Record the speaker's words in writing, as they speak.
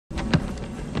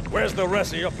Where's the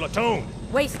rest of your platoon?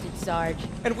 Wasted, Sarge.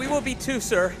 And we will be too,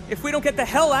 sir, if we don't get the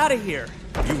hell out of here.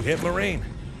 You hit Marine?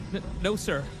 No,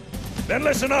 sir. Then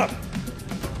listen up.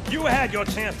 You had your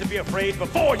chance to be afraid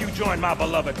before you joined my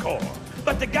beloved Corps.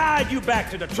 But to guide you back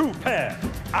to the true path,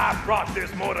 I brought this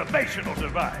motivational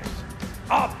device.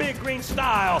 Our big green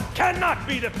style cannot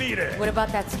be defeated. What about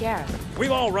that scarab?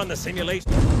 We've all run the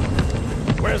simulation.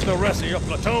 Where's the rest of your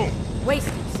platoon?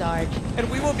 Wasted, Sarge. And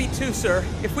we will be too, sir,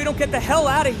 if we don't get the hell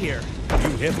out of here. You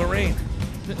hit Marine?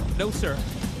 No, sir.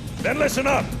 Then listen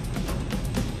up.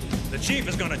 The chief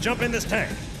is gonna jump in this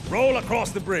tank, roll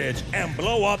across the bridge, and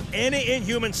blow up any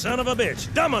inhuman son of a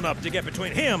bitch dumb enough to get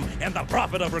between him and the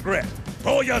prophet of regret.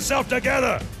 Pull yourself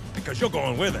together, because you're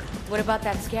going with it. What about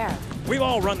that scarab? We've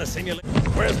all run the simulation.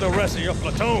 Where's the rest of your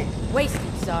platoon? Wasted,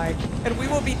 Sarge. And we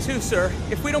will be too, sir,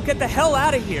 if we don't get the hell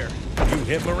out of here. You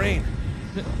hit Marine?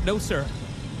 No, sir.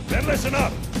 Then listen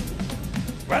up.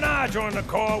 When I joined the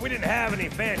Corps, we didn't have any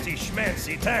fancy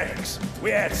schmancy tanks.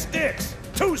 We had sticks.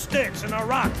 2 sticks and a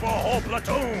rock for a whole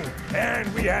platoon.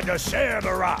 And we had to share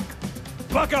the rock.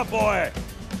 Buck up, boy.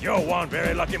 You're one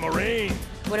very lucky Marine.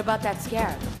 What about that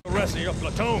scarab? The rest of your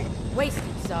platoon. Wasted,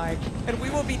 Sarge. And we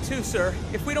will be too, sir,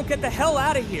 if we don't get the hell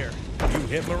out of here. You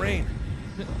hit Marine?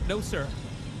 No, sir.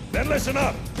 Then listen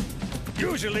up.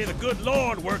 Usually the good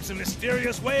Lord works in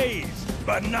mysterious ways,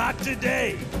 but not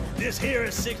today. This here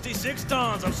is 66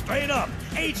 tons of straight-up,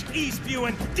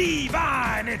 H-E-spewing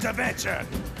divine intervention.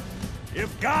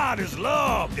 If God is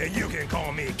love, then you can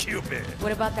call me Cupid.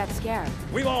 What about that scarab?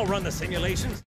 We've all run the simulations.